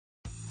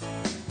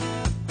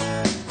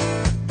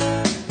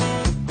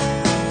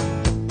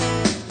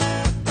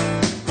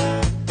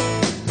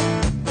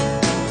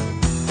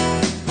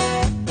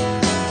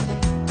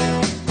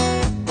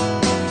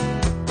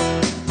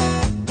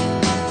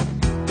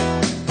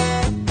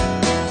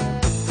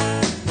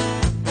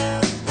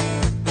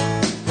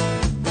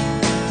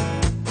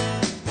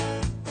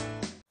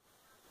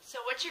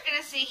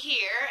see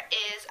here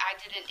is I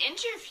did an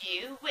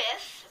interview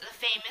with the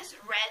famous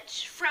Reg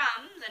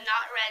from the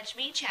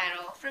Notregme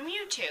channel from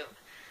YouTube.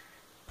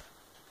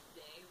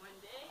 One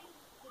day,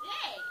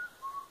 today.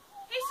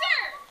 Hey,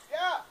 sir.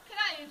 Yeah. Can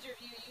I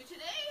interview you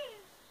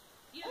today?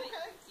 You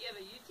have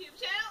a YouTube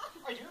channel?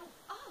 I do.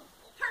 Oh,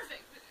 well,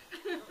 perfect.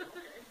 Okay.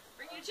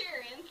 Bring your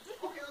chair in.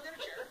 Okay, I'll get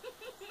a chair.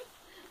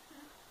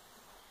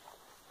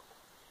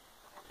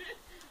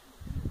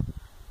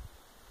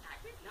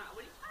 No,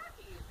 what are you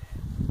talking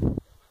about?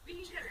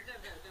 We can cut it.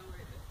 Don't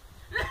worry about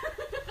it.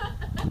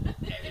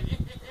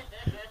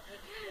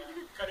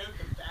 Cut out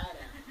the bad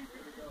end.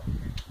 There we go.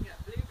 Yeah,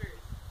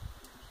 bloopers.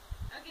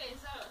 Okay,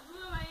 so who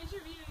am I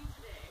interviewing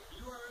today?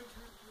 You are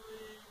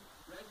interviewing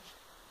Reg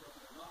from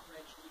the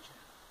Notregme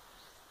channel.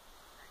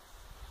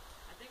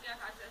 I think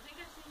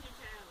I've seen your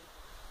channel.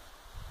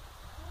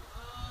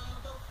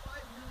 About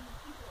 5 million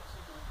people have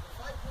seen my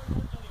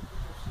 5.1 million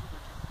people have seen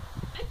my channel.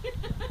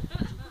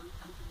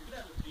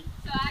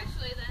 So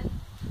actually then,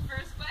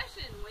 first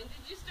question, when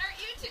did you start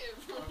YouTube?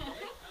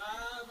 Okay.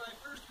 My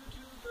first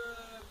YouTube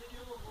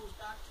video goes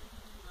back to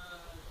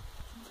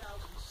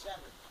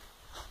 2007.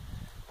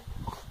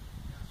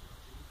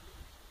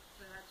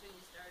 So that's when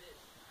you started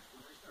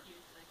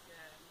doing like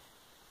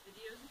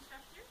videos and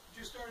stuff here?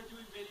 Just started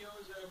doing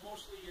videos.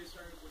 Mostly I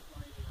started with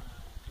my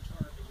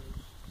guitar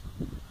videos.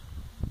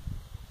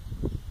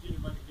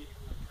 Didn't like a video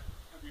like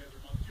every other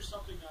month. Just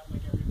something that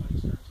like everybody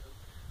starts out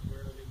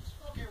where it's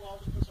okay, well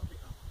I'll just put something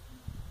up.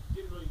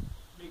 Didn't really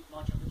make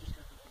much of it, just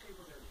kind of okay,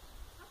 well there it is.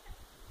 Okay.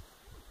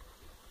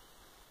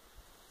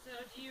 So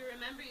do you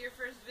remember your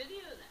first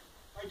video then?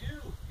 I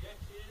do. It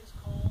is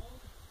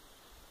called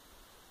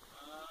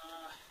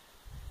I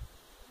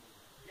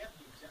forget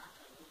the exact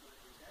title, but it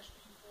was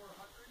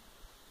SG400.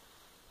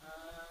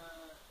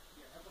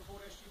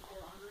 Epiphone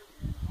SG400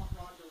 and Hot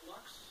Rod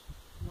Deluxe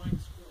Flying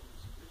Squirrel.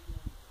 It's the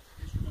original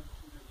instrumental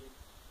tune I did.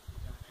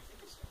 I think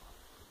it's still up.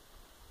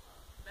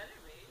 Better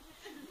be.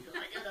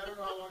 I don't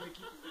know how long they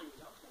keep the videos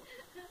up for.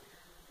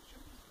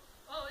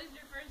 What was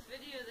your first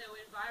video that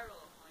went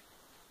viral? Like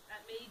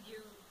that made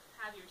you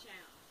have your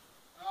channel?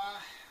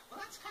 Well,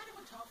 that's kind of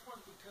a tough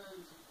one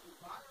because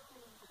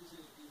viral is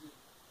it you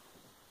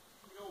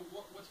know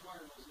what's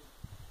viral? Is it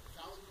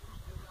 1,000 views,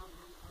 10,000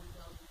 views,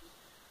 100,000 views?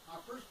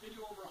 First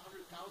video over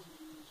 100,000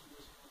 views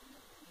was on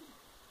Notregme.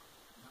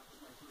 And that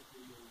was my first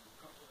video a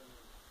couple of,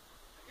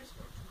 I guess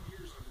about 2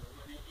 years ago,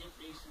 and it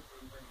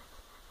basically went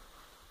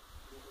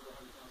over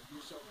 100,000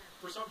 views. So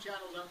for some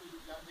channels,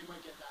 they might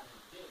get that in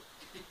a day.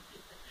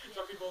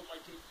 Some people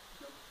might take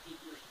 8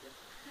 years to get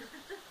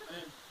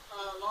there. And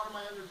a lot of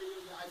my other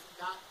videos,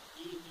 that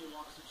gave me a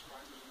lot of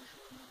subscribers in a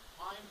short amount of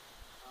time,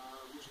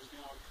 which is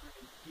now kind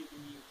of giving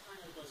me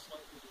kind of a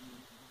slightly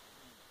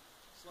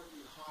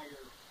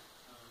higher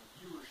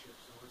viewership.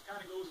 So it kind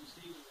of goes in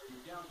stages where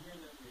you're down here,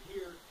 and then you're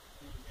here,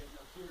 and then you're getting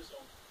up here. So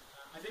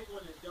I think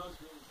when it does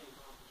really take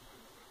off, it's kind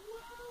of like,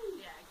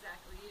 woo! Yeah,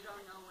 exactly. You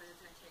don't know when it's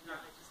going to take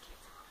off, it just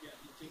takes off. Yeah,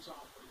 it takes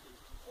off, but it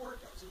takes off. Or it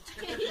doesn't.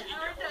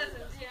 Or it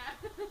doesn't, yeah.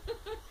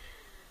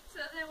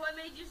 So then what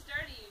made you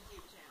start a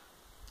YouTube channel?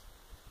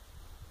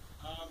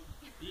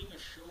 Being a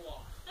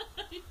show-off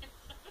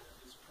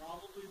is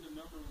probably the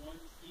number one.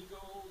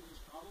 Ego is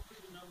probably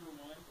the number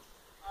one.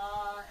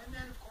 And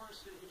then, of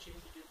course, it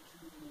changed into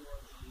more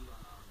of the...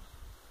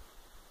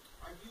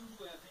 I view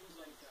things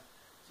like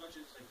such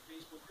as like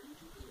Facebook or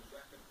YouTube as a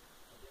weapon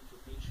of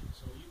information.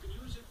 So you can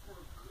use it for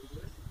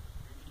good, or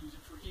you can use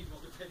it for evil,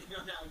 depending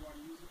on how you want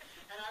to use it.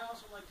 And I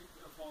also like to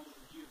follow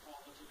the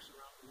geopolitics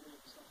around the world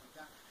and stuff like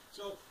that.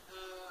 So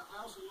I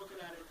also look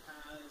at it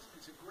as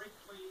it's a great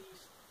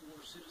place for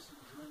citizen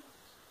journalism,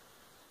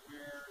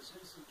 where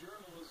citizen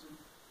journalism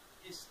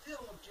is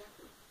still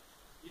objective.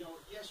 You know,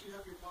 yes, you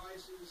have your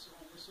biases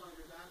on this side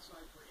or that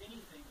side for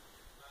anything,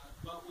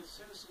 but with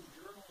citizen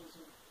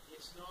journalism,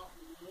 it's not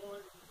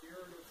one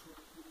narrative from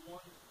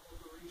one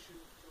corporation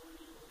telling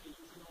you, okay,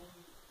 you can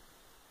only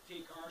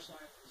take our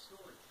side of the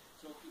story.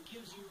 So it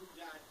gives you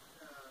that,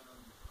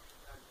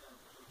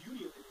 the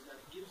beauty of it is that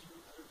it gives you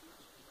other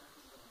people's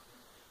perspectives on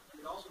things. But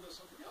it also does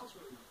something else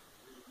really well.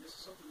 This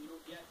is something you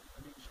don't get in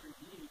the mainstream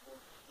media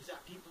anymore, is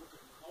that people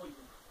can call you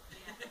on.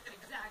 Yeah,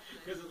 exactly.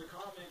 Because of the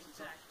comments and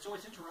stuff. Exactly. So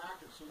it's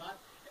interactive. So that,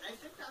 and I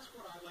think that's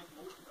what I like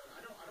most about it.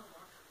 I don't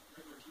watch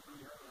regular TV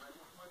here. I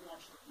might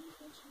watch the news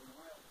once in a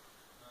while,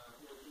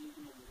 or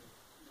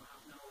half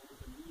an hour with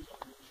the news on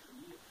mainstream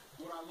media.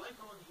 What I like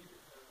on the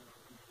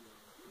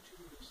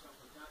YouTube and stuff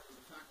like that is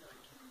the fact that I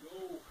can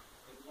go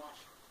and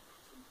watch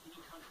from any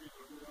country in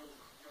the world,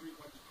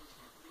 everybody's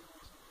personal opinion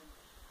on something,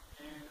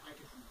 and I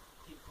can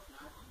take from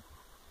that. And,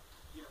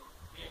 you know,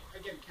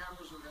 again,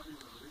 cameras are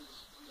everywhere. It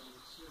is, it's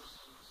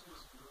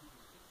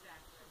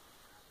exactly.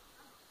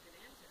 Good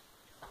answer.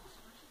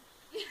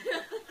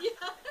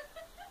 Yeah.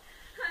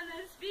 And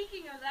then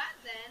speaking of that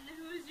then,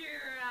 who's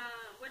your,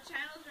 what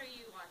channels are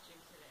you watching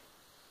today?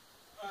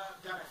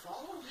 That I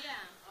follow?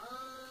 Yeah.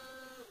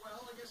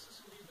 Well, I guess this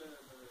would be the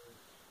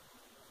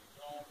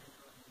dog.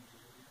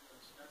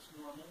 That's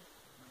normal.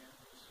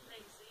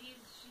 Thanks. She's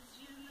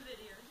in the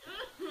video.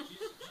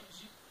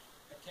 She's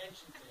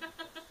attention thing.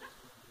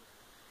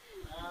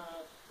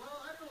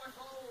 Well, I don't know. I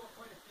follow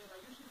quite a bit. I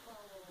usually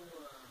follow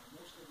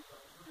most of the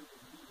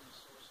alternative media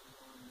sources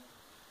on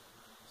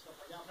stuff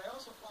like that. But I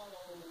also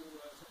follow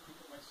some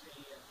people might say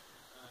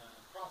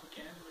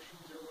propaganda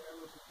machines or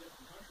whatever from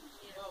different countries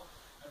as well.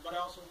 But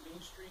also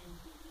mainstream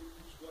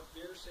news, what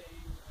they're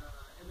saying,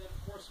 and then of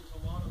course there's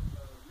a lot of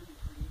really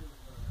creative,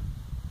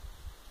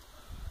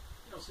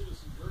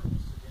 citizen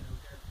journalists again out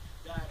there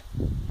that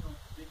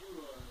they do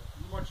a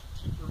much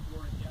deeper,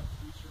 more in-depth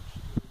research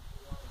to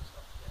a lot of the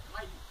stuff that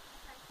I do.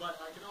 But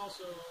I can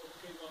also, you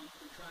can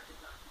track it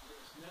back to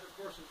this, and then of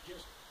course it's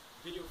just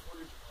video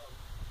footage of.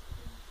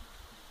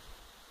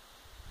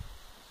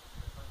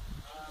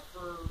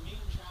 For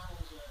main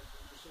channels,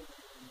 there's so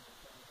many.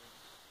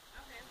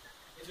 Okay.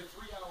 It's a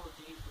 3-hour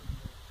day for me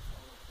to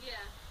follow.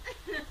 Yeah.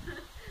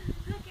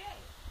 Okay.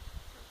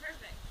 So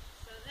perfect.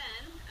 So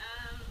then,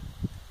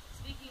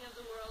 speaking of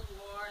the World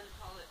War and the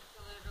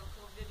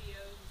political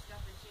videos and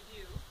stuff that you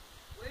do,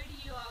 where do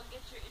you all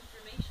get your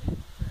information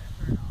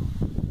for it all?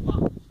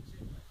 Well,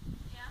 same way.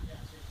 Yeah?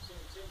 Yeah,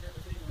 same type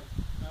of thing.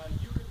 Like,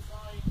 you can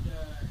find,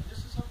 and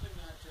this is something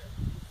that,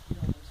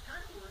 it's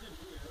kind of we're in a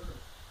new era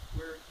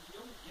where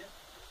you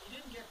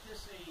didn't get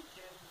this, say, 10,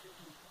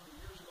 15, 20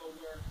 years ago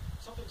where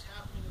something's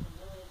happening in the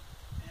world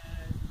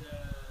and,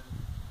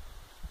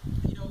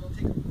 they'll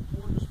take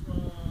orders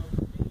from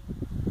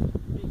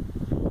big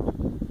news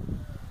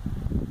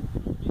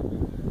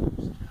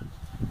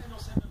channels and they'll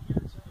send them here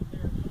and send them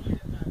there. You don't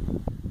get that.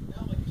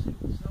 Now, like you say,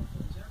 with cell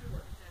phones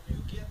everywhere, you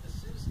get the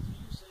citizens'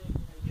 view saying,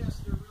 yes,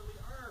 there really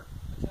are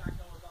attack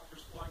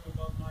helicopters flying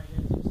above my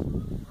head. Yes, there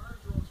really are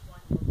drones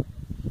flying above my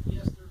head.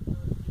 Yes, there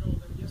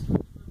yes,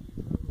 there really is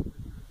a drone over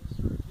here. Yes,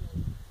 there,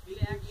 they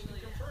can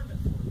confirm it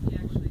for you. You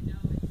actually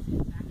know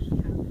it's actually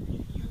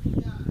happening.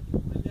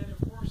 And then of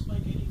course,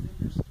 like anything,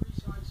 there's 3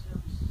 sides to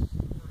every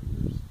story.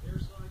 There's their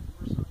side,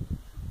 your side, and the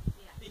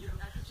truth. Yeah,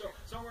 So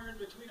somewhere in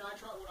between, what I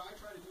try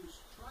to do is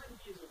try to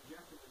be as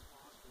objective as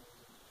possible.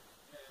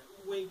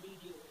 Way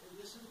media, and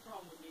this is the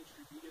problem with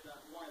mainstream media, that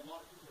why a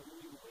lot of people are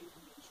moving away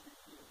from mainstream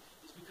media,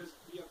 is because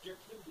the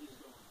objectivity is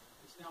gone.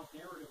 It's now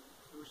narrative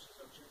versus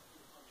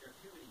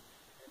objectivity.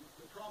 And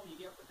the problem you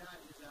get with that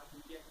is that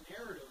when you get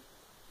narrative,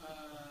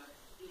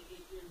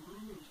 it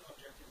ruins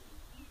objectivity.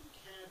 You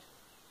can't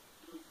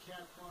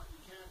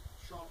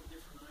shop a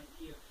different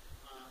idea.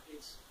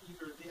 It's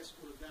either this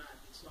or that.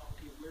 It's not,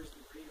 okay, where's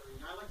the gray area?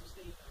 And I like to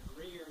stay in that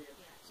gray area,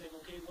 saying,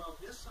 okay, well,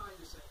 this side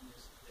is saying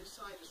this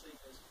side is saying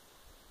this.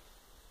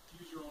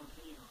 Use your own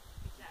opinion on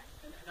it.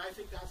 Exactly. And I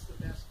think that's the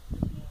best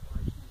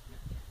advice you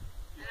can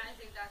get. And I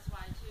think that's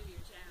why, too,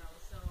 your channel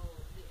is so,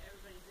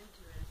 everybody's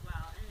into it as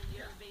well. And then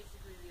you're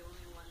basically the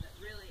only one that's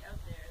really out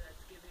there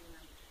that's giving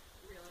them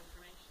real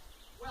information.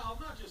 Well,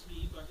 not just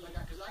me, but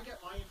because I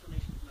get my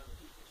information from other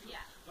people, too.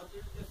 Yeah. But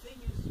the thing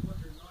is, what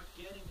they're not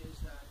getting is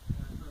that,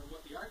 or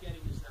what they are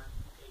getting is that,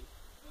 okay,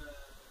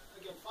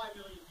 again, 5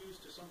 million views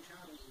to some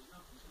channels is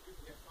nothing. Some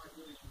people get 5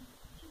 million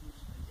views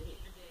a day.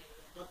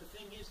 But the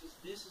thing is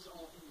this is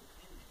all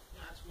independent.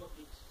 That's what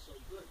makes it so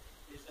good,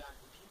 is that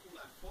the people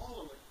that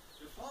follow it,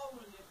 they're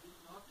following it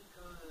not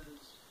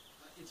because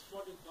it's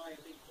funded by a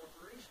big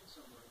corporation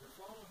somewhere. They're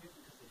following it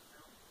because they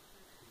found it.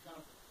 They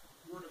found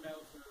word of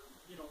mouth, or,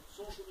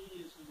 social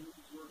media is the new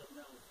word of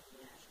mouth.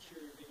 Share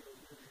your video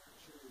here,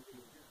 share your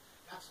video here.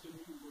 That's the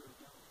new word of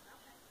mouth.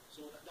 Okay.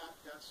 So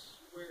that's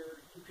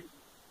where you can,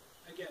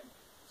 again,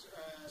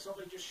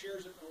 somebody just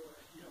shares it, or,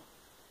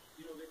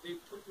 they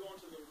put you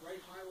onto the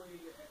right highway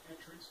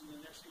entrance, and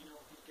the next thing you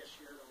know, it gets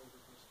shared all over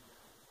the place.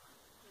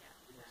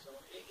 So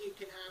it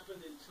can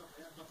happen and stuff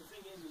like that. But the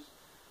thing is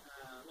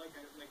like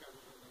I've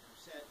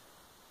said,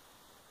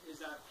 is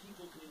that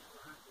people can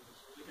interact with it.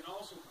 So they can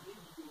also give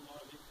you a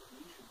lot of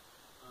information.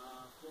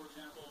 For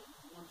example,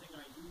 one thing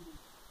I do,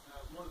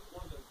 one of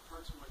the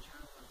parts of my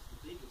channel that's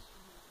the biggest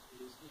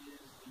is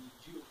the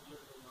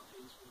geopolitical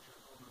updates, which I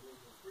call my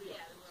World War III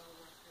updates. the World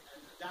War III.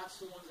 And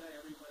that's the ones that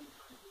everybody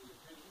kind of pays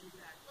attention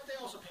to. But they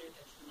also pay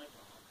attention to my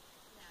dog.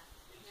 Yeah,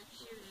 and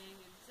shooting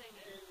and singing.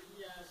 And,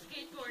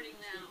 skateboarding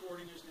now.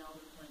 Skateboarding is now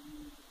my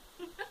new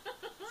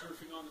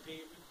surfing on the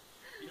pavement,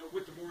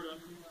 with the board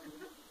under me.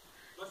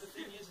 But the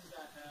thing is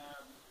that,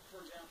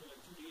 for example, like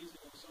 2 days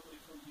ago, somebody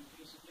from the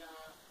UK said,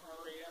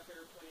 RAF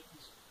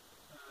airplanes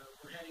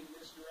were heading in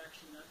this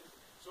direction.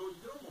 So you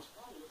can almost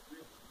follow it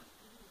real time.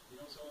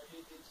 So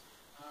it's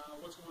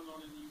what's going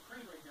on in the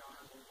Ukraine right now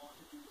has a lot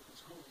to do with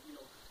what's going,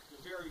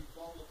 the very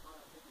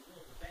volatile thing in the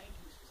world, the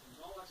banking systems,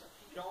 all that stuff.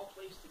 It all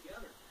plays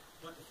together.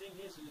 But the thing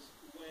is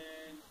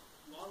when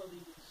a lot of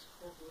these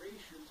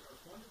corporations are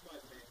funded by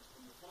the banks,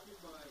 when they're funded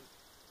by,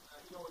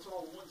 it's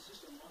all one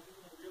system. A lot of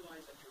people don't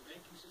realize that your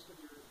banking system,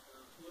 your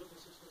political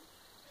system,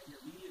 and your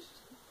media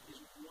system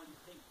is one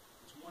thing.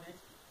 It's one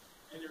entity.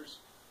 And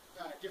there's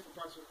different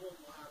parts of the world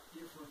will have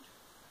different,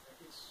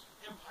 it's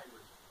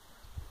empirism.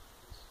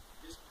 It's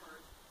this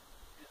part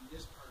and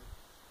this part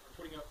are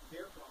putting up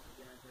their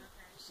propaganda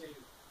to say,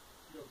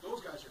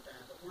 those guys are bad,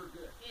 but we're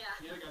good. Yeah.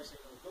 The other guys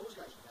say, no, those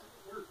guys are bad,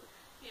 but we're good.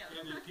 Yeah.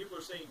 And then people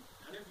are saying,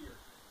 none of you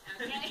are.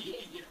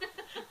 Okay.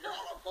 You're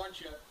all a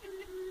bunch of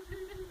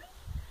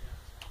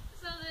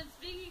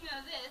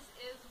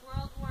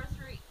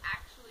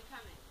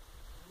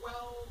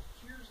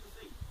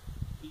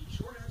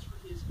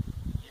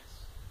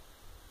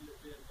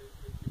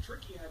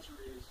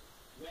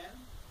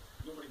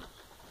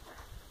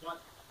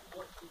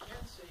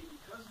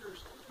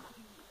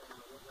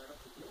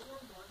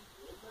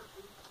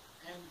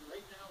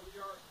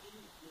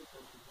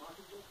lot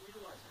of people don't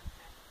realize that.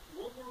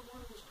 World War I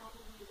was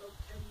probably about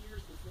 10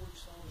 years before you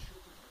saw the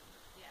sugar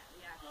trade.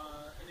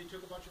 Yeah. And they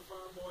took a bunch of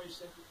farm boys,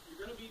 said, you're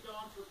going to be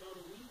gone for about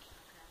a week,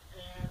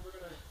 and we're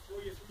going to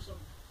throw you through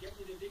get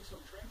you to dig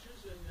some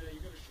trenches, and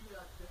you're going to shoot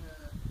at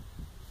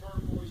farm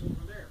boys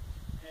over there.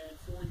 And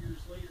 4 years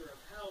later of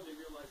hell, they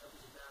realized that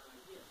was a bad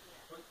idea.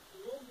 But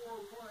World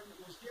War I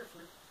was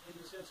different in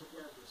the sense of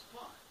where it was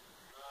fought.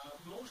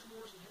 Most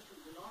wars in history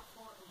were not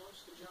fought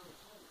amongst the general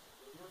public.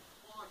 They weren't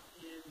fought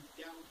in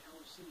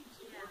downtown cities.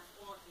 They weren't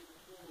fought in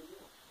total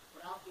war.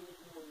 But after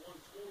World War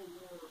I, total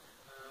war,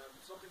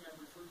 something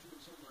I've referred to in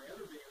some of my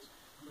other videos,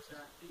 was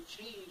that it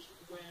changed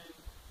when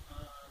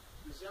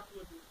the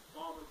Zeppelin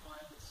bomber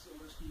pilots, so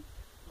to speak,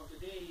 of the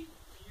day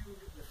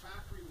viewed the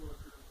factory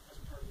worker as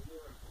a part of the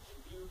war effort. They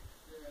viewed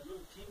the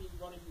little team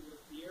running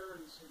the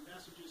errands and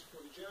messages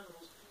for the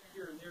generals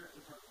here and there as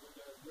a part of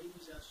the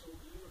ladies that sewed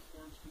the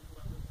uniforms, people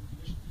that worked in the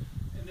mission,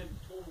 and then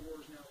total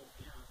war is now what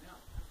we have now.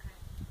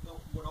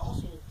 But what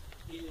also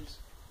is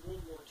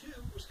World War II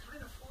was kind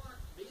of fought,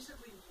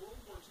 basically World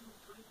War II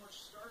pretty much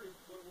started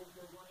when World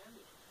War I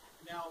ended.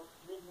 Now,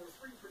 World War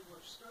III pretty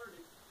much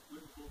started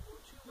when World War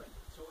II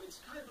ended. So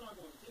it's kind of an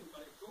ongoing thing,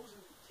 but it goes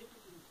in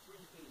typically 3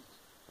 phases.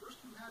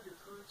 First you have your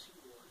currency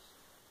wars,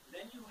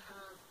 then you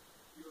have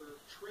your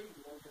trade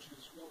war, which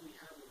is what we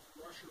have with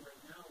Russia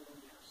right now, when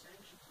we have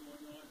sanctions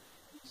going on.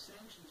 These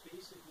sanctions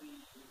basically,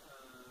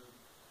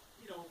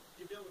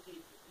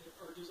 debilitate,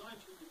 are designed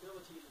to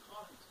debilitate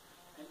economies.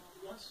 And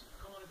once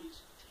economies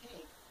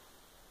tank,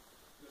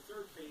 the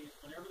third phase,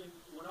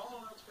 when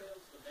all else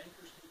fails, the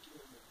bankers take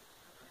over.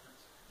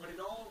 But it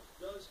all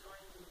does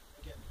kind of,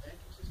 again, the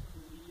banking system,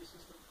 the media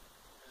system,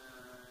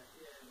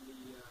 and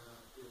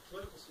the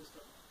political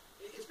system.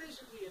 It's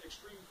basically an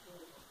extreme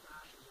form of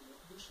fascism. What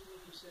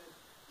Mussolini said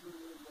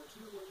during World War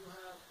II, when you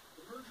have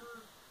the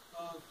merger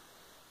of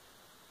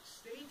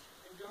state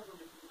and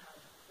government, you have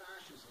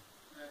fascism.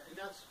 And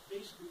that's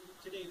basically,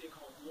 today they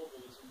call it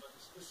globalism, but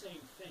it's the same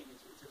thing.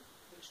 It's an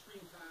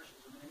extreme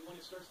fascism. And when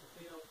it starts to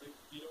fail, they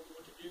don't know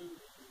what to do.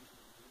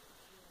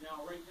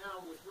 Now, right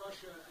now, with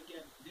Russia,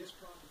 again, this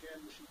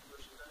propaganda machine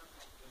versus that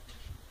propaganda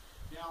machine.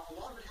 Now, a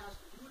lot of it has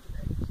to do with the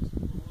banking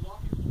system. But a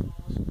lot of people don't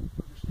also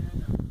understand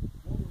that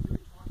what we're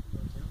really talking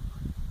about is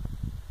empire.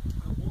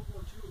 World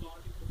War II, a lot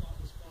of people thought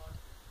was fought,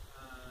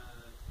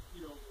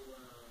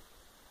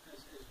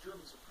 as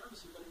German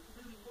supremacy, but it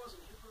really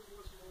wasn't. Hitler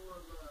was more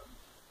of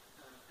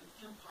an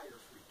empire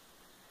freak.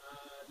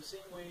 The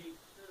same way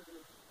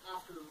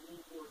after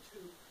World War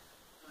II,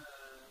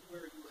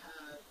 where you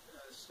had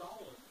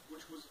Stalin,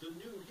 which was the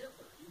new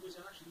Hitler. He was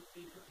actually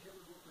made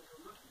Hitler look like a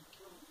rookie. He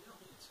killed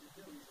millions and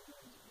millions and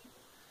millions of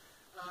people.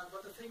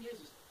 But the thing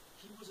is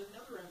he was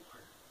another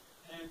empire.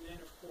 And then,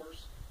 of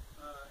course,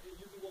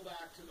 you can go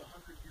back to the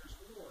 100 Years'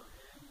 War.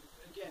 And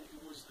again,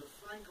 it was the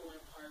Franco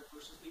Empire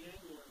versus the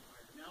Anglo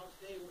Empire. Now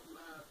today, what you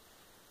have,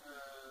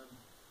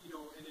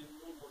 and in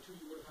World War II,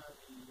 you would have had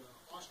the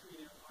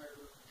Austrian Empire,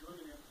 the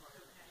German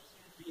Empire,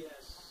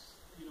 vs.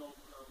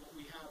 What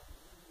we have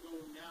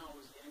known now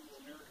as the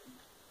Anglo-American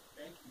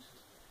banking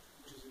system,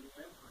 which is a new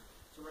empire.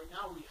 So right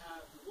now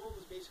the world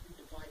is basically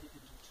divided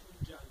into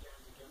 2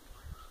 gigantic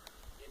empires.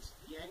 It's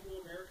the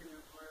Anglo-American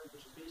Empire,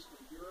 which is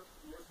basically Europe,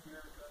 North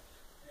America,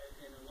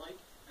 and alike,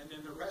 and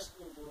then the rest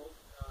of the world,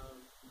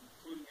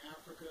 including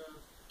Africa,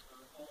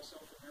 all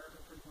South America,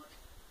 pretty much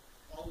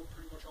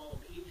all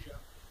of Asia,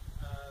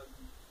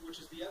 which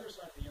is the other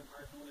side of the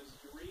empire known as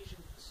the Eurasian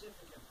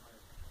Pacific Empire.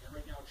 And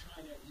right now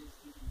China is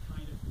the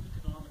kind of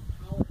economic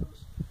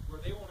powerhouse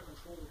where they want to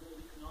control the world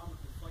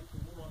economically, fight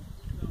the war on the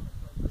economic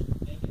front versus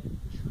they get into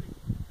the shooting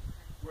war.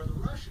 Where the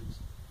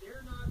Russians,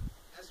 they're not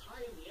as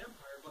high in the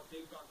empire, but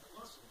they've got the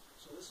muscle.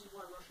 So this is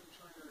why Russia and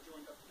China are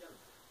joined up together.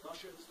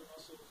 Russia is the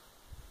muscle,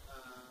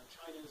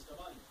 China is the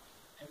body.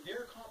 And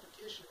their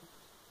competition,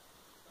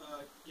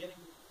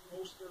 getting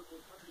most third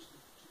world countries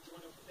to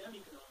join up with them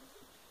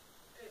economically,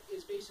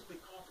 is basically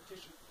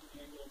competition with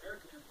the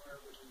Anglo-American Empire,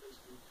 which is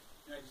basically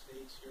the United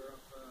States,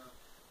 Europe,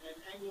 and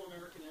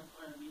Anglo-American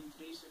Empire means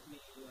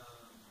basically,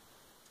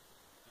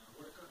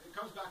 it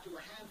comes back to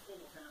a handful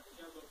of families.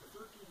 You have the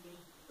 13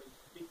 main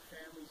big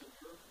families in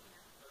Europe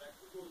that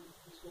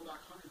go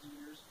back hundreds of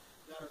years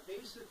that are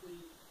basically,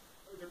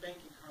 they're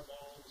banking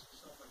cabals and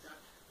stuff like that.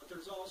 But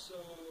there's also,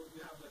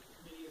 you have like a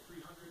Committee of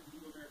 300,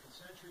 New American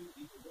Century,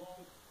 League of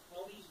Rome,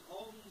 all these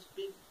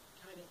big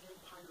kind of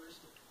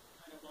empiristic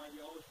kind of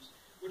ideologies,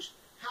 which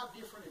have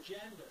different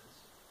agendas,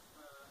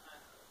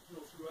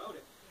 throughout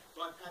it,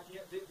 but at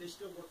the end, they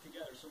still work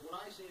together. So what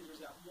I say is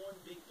there's that one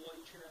big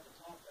bloody chair at the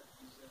top that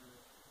these,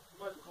 you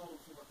might as well call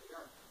them for what they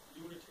are,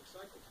 lunatic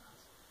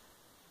psychopaths.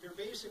 They're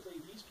basically,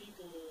 these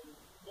people,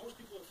 most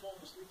people have fallen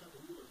asleep at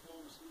the wheel, have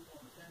fallen asleep on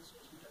the fence, so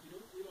to speak. They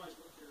don't realize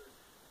what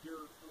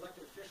their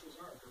elected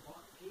officials are. They're bought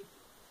and paid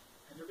for,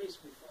 and they're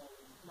basically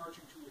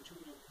marching to a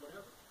tune of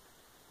whatever.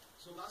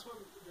 So that's why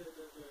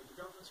the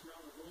governments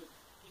around the world,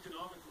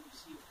 economically, you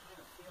see, have kind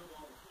of failed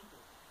all the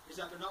people, is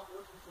that they're not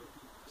working for the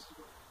people. This is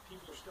what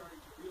people are starting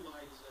to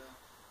realize.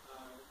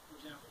 For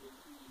example,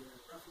 the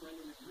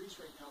referendum in Greece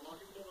right now, a lot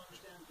of people don't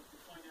understand the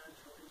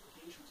financial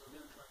implications of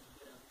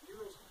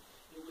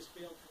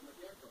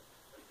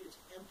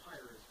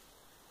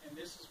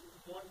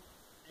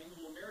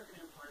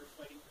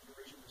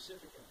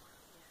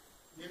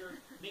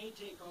may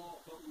take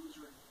all, but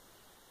loser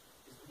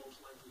is the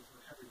most likely for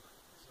everybody.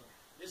 So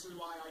this is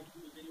why I do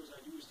the videos I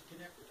do, is to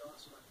connect the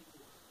dots so that people,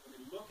 when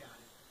they look at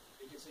it,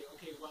 they can say,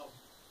 okay, well,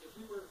 if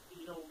we were,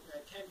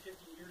 10, 15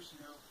 years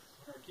from now,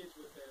 when our kids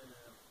with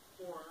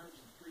 4 arms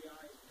and 3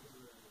 eyes because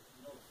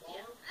of the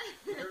fallout,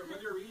 when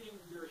they're reading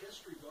their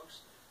history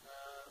books,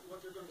 what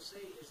they're going to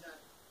say is that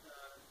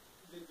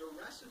the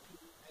recipe,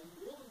 and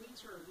world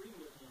elites are agreeing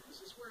with me on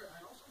this. This is where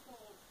I also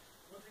follow,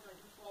 one thing I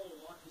do follow a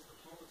lot is the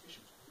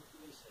politicians. What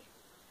do they say?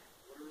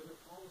 What are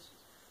their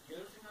policies?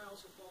 The other thing I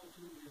also follow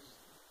too is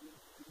the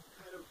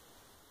kind of,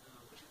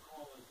 what you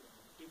call like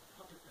big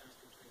puppet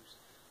master types.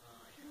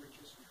 Henry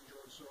Kissinger,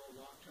 George Soros,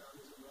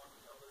 Rockefellers.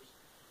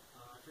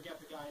 I forget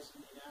the guys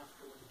in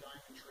Africa with the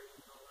diamond trade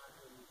and all that,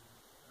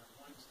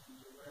 Weinstein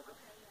or whatever.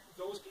 Okay, yeah.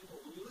 Those people,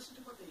 when you listen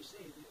to what they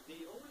say,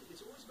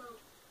 it's always about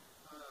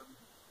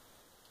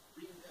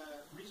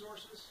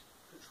resources,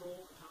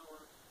 control, and power,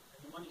 and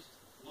the money system.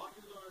 A lot of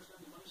people don't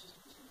understand the money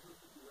system is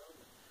completely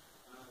irrelevant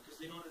because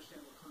they don't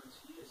understand what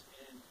currency is.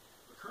 And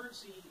the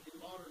currency in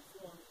modern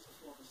form is a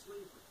form of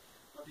slavery.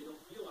 But they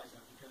don't realize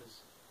that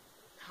because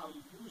how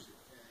you use it.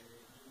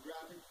 You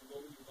grab it, you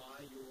go and you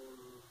buy your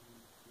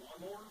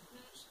lawnmower,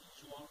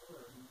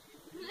 lawnmower,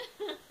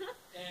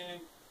 and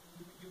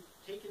you've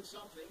taken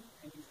something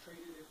and you've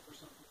traded it for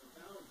something of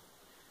value.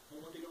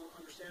 But what they don't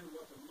understand,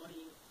 what the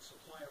money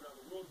supply around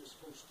the world is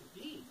supposed to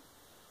be,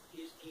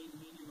 is a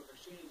medium of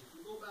exchange. If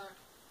we go back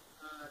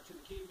to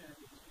the caveman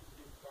days, people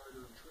did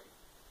barter and trade.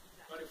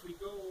 Exactly. But if we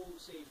go,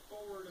 say,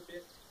 forward a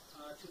bit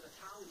to the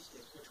tally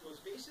stick, which was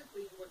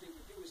basically what they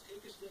would do is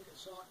take a stick and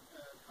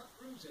cut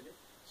grooves in it,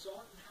 saw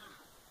it in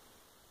half,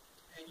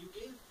 and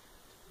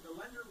the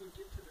lender would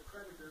give to the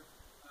creditor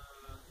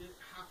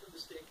half of the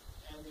stick,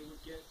 and they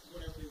would get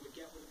whatever they would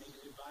get with it. Maybe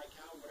they'd buy a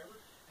cow, whatever,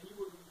 and you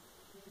would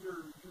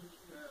either use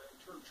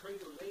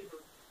trade or labor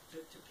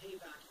to pay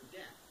back your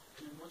debt.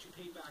 And then once you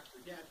paid back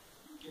your debt,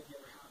 you would get the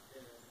other half,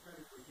 the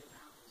creditor would get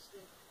half of the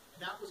stick. And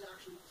that was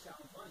actually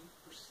sound money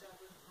for 700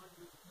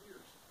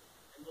 years.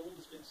 And gold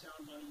has been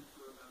sound money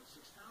for about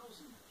 6,000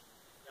 years.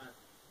 That,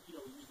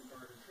 used in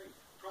barter and trade.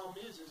 Problem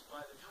is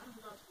by the time we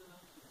got to the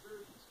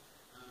 1930s,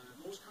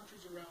 most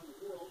countries around the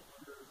world,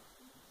 under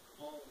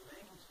all the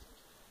banking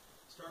systems,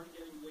 started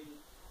getting away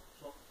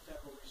from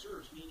federal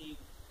reserves, meaning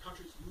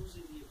countries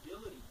losing the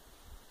ability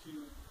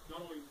to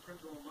not only print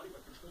their own money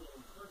but control their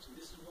own currency.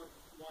 This is why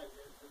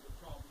the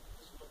problem.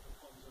 This is what the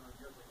problems are in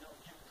Europe right now.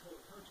 They can't control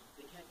the currency.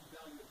 They can't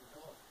devalue the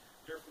dollar.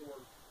 Therefore,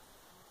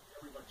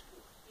 everybody's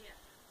poor. Yeah.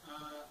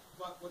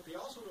 But what they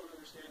also don't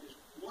understand is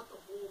what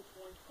the whole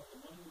point of the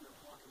money in your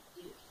pocket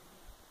is.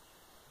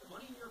 The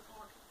money in your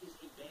pocket is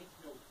a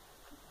banknote,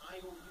 an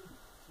IOU.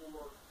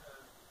 For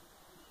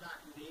back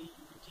in the day,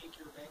 you could take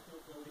your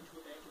banknote, go into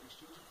a bank, and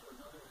exchange it for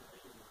another,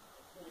 a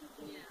coin of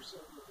gold or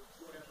silver or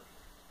whatever.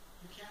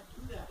 You can't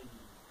do that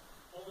anymore.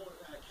 Although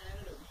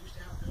Canada, we used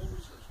to have gold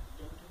reserves, we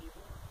don't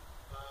anymore.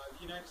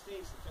 The United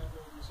States, the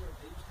Federal Reserve,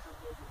 they used to have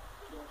gold reserves,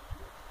 we don't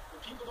anymore. But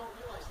people don't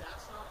realize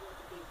that's not what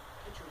the big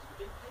picture is.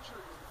 The big picture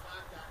is the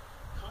fact that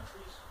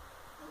countries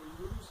are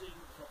losing,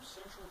 from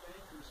central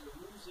bankers, are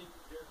losing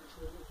their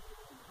control over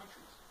their own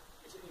countries.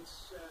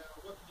 It's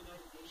what the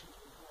United Nations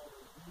would call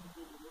the New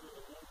World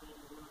Order,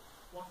 the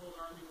One World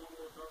Army, One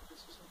World Government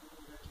System,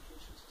 One World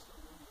Education System,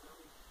 One World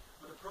Government.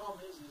 But the problem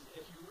is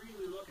if you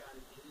really look at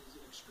it, it is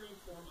an extreme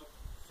form of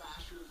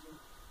fascism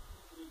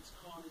meets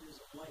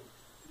communism light,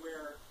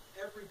 where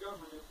every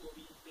government will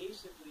be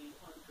basically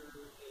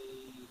under a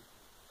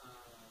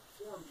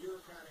foreign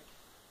bureaucratic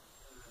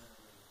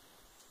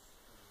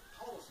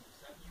policies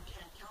that you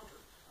can't counter.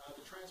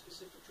 The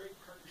Trans-Pacific Trade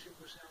Partnership,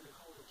 which now they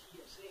call the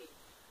TSA,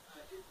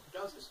 it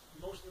does this.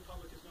 Most of the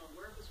public is not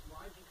aware of this.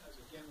 Why? Because,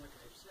 again, like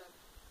I've said,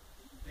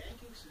 the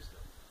banking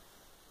system,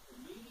 the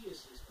media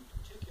system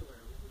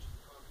particularly, which is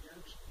the propaganda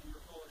machine, and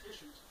your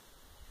politicians,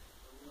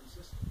 are one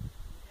system.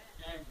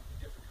 And in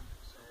different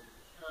countries. So,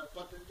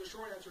 but the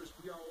short answer is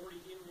we are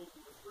already in World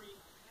War III.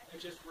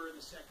 It's just we're in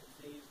the second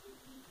phase, the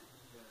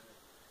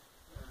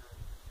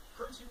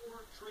currency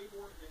war, trade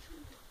war, and then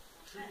trade war.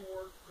 Trade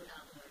war could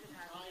happen at any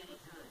time, but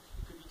who knows?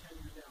 It could be 10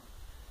 years down.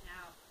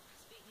 Now,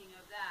 speaking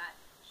of that,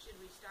 should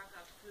we stock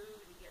up food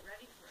and get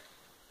ready for it?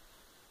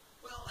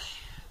 Well,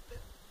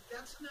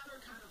 that's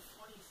another kind of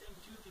funny thing,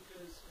 too,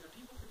 because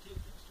people can take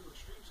things to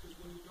extremes, because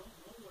when you don't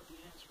know what the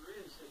answer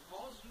is,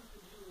 all you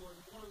can do, or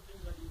one of the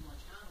things I do on my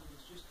channel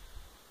is just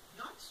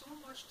not so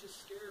much to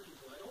scare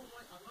people.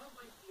 I'm not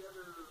like the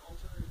other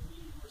alternative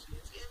media who say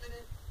it's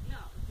imminent. No,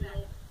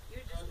 exactly.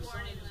 You're just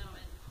warning them.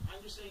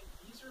 I'm just saying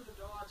these are the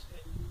dots,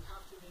 and you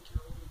have to make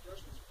your own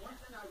judgments. One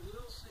thing I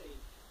will say,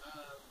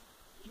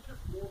 even if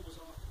war was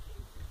off the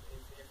table,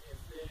 if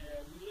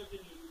we lived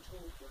in a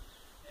utopia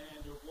and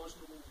there was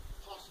no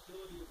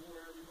possibility of war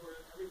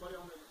everywhere, everybody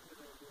on the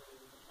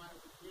planet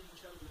would greet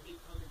each other with a big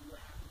hug and do a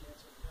happy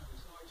dance every time we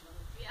saw each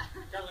other. Yeah.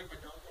 Kind of like my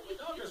dog. Well, my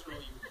dog doesn't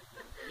really use it.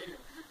 But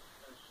anyway,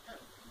 kind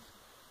of.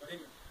 But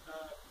anyway,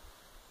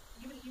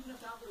 even if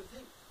that were the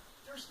thing,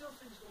 there's still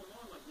things going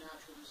on like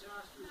natural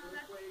disasters,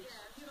 earthquakes.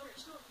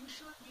 You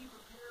shouldn't be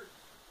prepared.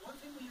 One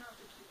thing we have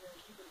to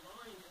keep in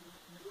mind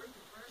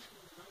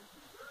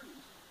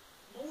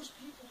those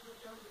people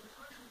lived out in the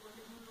country where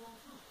they grew their own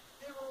food.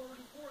 They were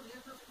already poor. They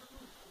had nothing to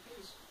lose.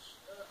 Okay, so,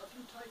 a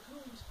few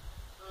tycoons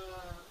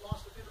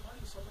lost a bit of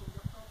money. Some of them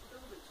jumped off the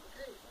buildings.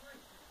 Okay, fine.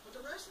 But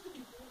the rest of the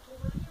people were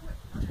poor anyway.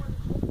 That's why they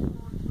called it the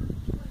Roaring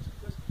Twenties,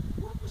 because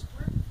work was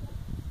plentiful.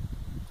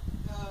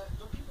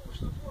 The people were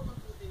still poor, but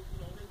they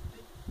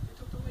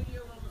took the lady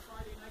out on the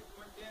Friday night and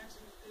went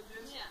dancing. Did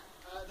this. Yeah.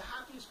 The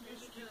happiest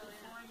music you can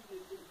find,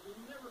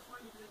 you'll never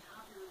find anything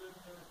happier than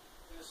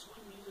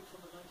swing music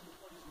from the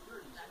 1920s and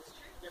 30s. That's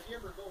true. If you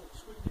ever go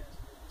swing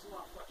dancing, it's a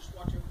lot of fun. Just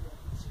watch everyone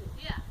on the ceiling.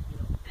 Yeah. You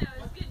know. Yeah,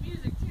 it was good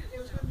music too. It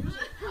was good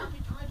music.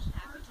 Happy times,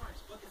 hard times.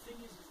 But the thing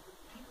is that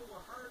people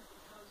were hard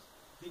because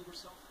they were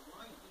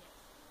self-reliant.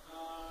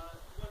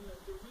 When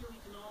the real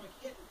economic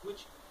hit,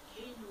 which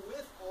came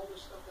with all the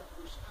stuff that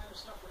we're kind of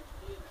suffering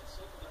today in that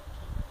cycle that we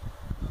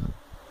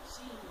keep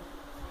seeing in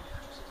the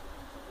financial system,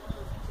 one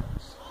of the things that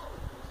we saw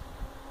with this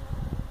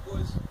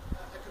was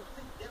a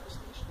complete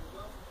devastation of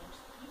wealth amongst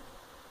the people.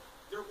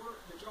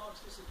 The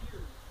jobs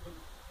disappeared when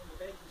the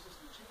banking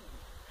system changed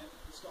and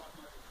the stock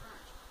market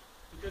crashed.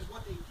 Because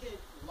what they did,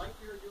 like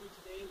they're doing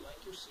today, like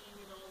you're seeing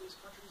in all these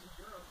countries in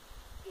Europe,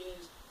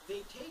 is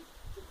they take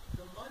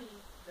the money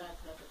that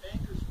the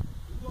bankers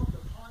blew up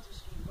the Ponzi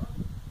scheme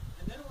bubble,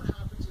 and then what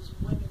happens is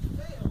when it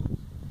fails,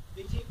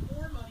 they take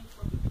more money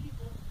from the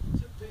people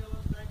to bail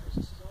out the bankers.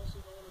 This is also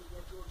known as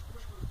what George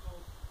Bush would have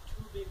called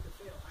too big to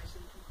fail. I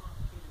say too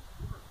complicated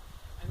to work.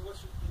 And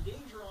what's the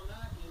danger on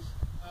that is,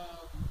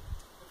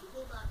 if we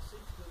go back, say,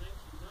 to the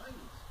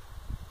 1990s,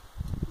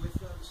 with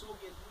the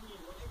Soviet Union,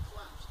 when it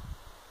collapsed,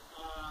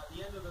 the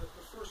end of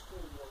the First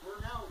Cold War,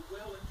 we're now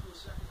well into a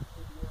Second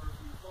Cold War. If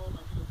you follow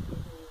my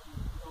geopolitical,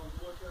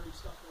 military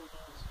stuff going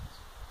on, it's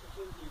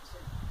completely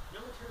insane.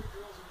 Military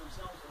drills in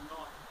themselves are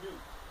not new.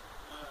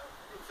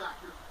 In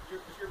fact,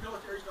 if your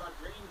military's not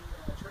training,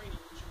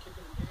 you should kick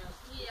them in the ass.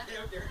 Yeah. Stay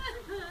out there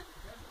and train.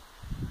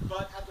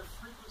 But at the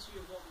frequency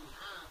of what we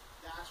have,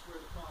 that's where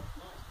the problem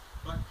lies.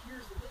 But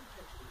here's the big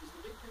picture.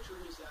 The big picture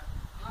is that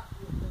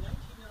in the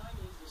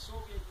 1990s, the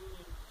Soviet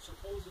Union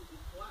supposedly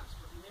collapsed,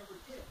 but they never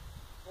did.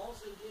 All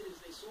they did is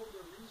they sold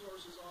their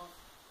resources off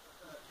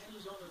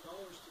pennies on the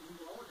dollars to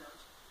new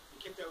oligarchs. They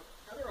kicked out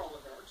other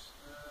oligarchs,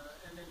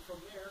 and then from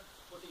there,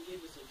 what they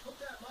did is they took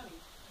that money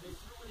and they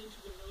threw it into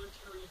the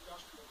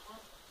military-industrial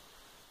complex.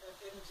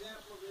 An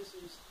example of this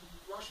is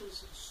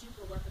Russia's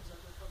super weapons that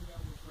they're coming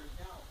out with right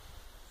now.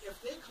 If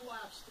they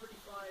collapsed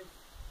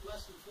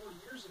less than 40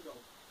 years ago,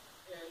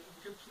 and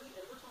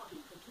we're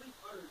talking complete,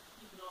 utter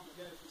economic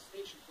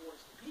manifestation towards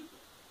the people,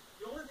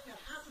 the only thing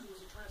that happened was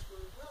a transfer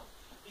of wealth.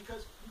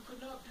 Because you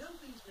could not build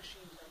these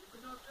machines now. You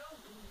could not build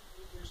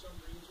nuclear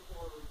submarines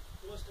or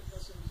ballistic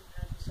missiles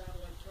and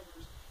satellite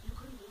killers. You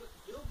couldn't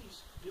build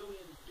these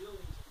billions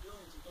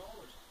of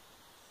dollars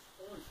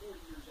only 40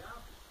 years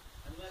after,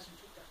 unless you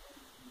took that money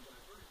and you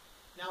diverted.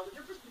 Now, the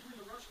difference between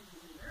the Russians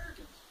and the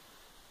Americans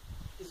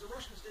is the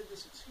Russians did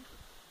this in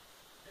secret,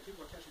 and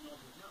people are catching on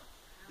to it now.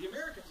 The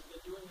Americans have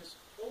been doing this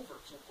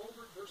overt, so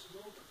overt versus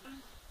overt.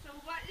 So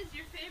what is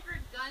your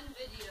favorite gun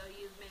video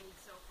you've made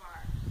so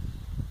far?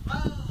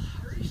 Well,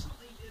 I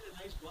recently did a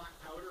nice black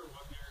powder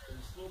one there,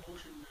 slow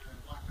motion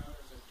black powder,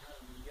 is kind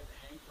of when you get the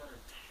hang for it.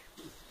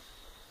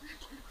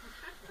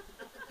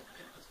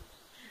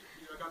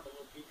 I got the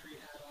little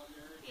Patriot hat on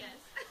there. Yes.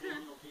 The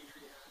little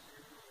Patriot hat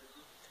there.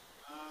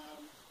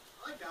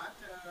 I like that.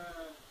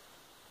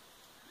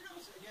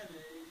 Again,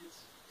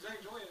 it's because I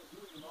enjoy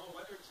doing them all,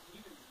 whether it's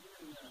even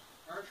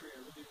archery.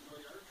 I really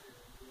enjoy archery. I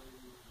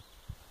enjoy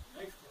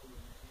knife throwing.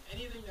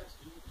 Anything that's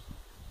doing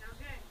something.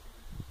 Okay.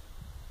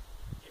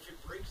 If it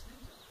breaks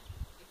things up.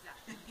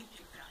 Exactly.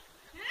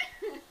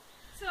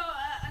 So,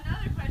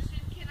 another question,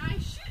 can I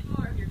shoot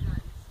more of your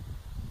guns?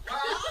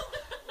 Well,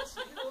 we'll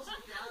see.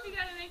 Yeah. You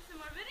gotta make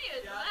some more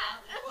videos Yeah, of that.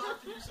 we'll have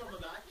to do some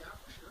of that, yeah,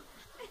 for sure.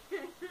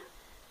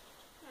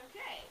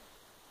 Okay.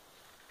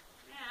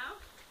 Now,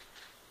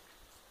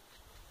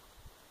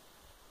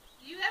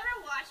 do you ever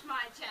watch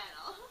my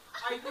channel?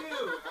 I do.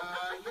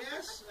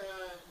 Yes.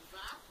 In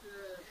fact,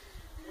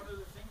 one of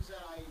the things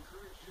that I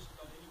encourage just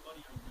about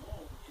anybody I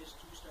know is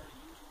to start a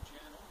YouTube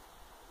channel.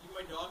 Even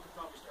my dog could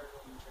probably start a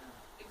YouTube channel.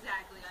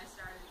 Exactly. I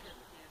started because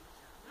of him.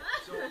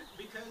 So,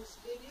 because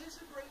it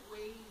is a great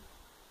way.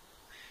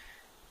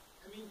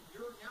 I mean,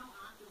 you're now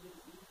active in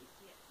the movie.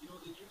 Yes. You know,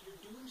 that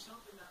you're doing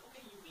something that,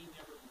 okay, you may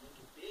never make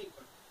it big,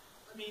 but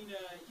I mean,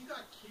 you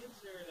got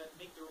kids there that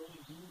make their own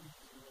movies,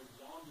 like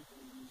zombie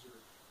movies or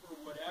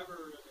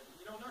whatever.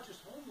 You know, not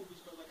just home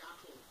movies, but like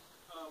actual.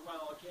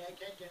 Okay, I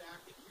can't get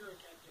acting here, I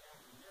can't get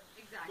acting there.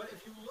 Exactly. But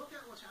if you look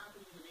at what's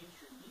happening in the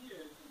mainstream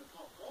media and the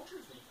pop culture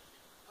thing,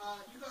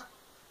 you got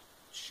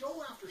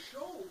show after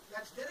show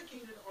that's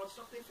dedicated on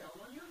stuff they found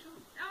on YouTube.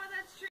 Oh,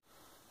 that's true.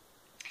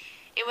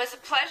 It was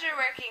a pleasure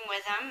working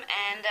with him,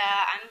 and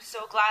I'm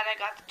so glad I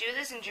got to do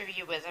this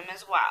interview with him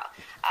as well.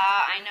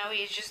 I know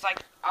he's just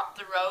like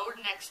up the road,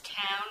 next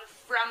town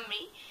from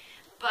me,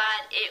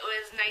 but it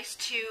was nice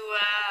to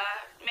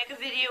make a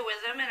video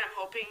with him, and I'm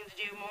hoping to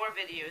do more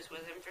videos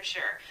with him for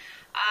sure.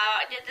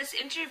 I did this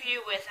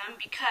interview with him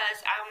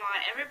because I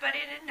want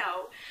everybody to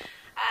know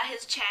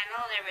his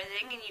channel and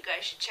everything, and you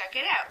guys should check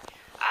it out.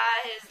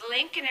 His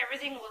link and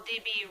everything will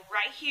be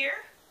right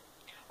here,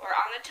 or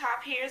on the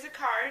top here is a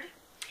card.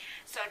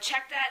 So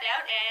check that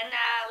out, and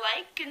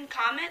like and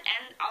comment,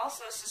 and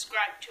also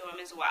subscribe to him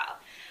as well.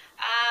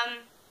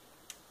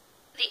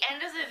 The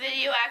end of the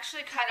video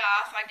actually cut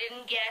off. I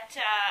didn't get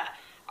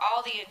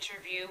all the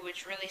interview,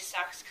 which really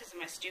sucks because of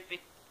my stupid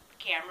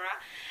camera.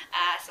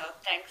 So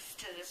thanks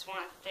to this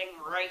one thing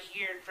right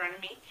here in front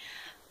of me.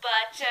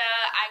 But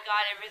I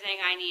got everything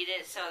I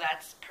needed, so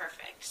that's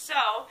perfect.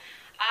 So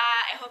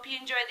I hope you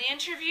enjoyed the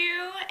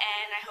interview,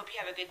 and I hope you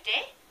have a good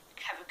day,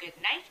 have a good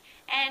night,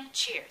 and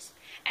cheers.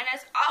 And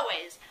as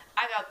always,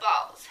 I got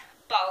balls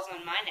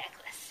on my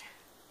necklace.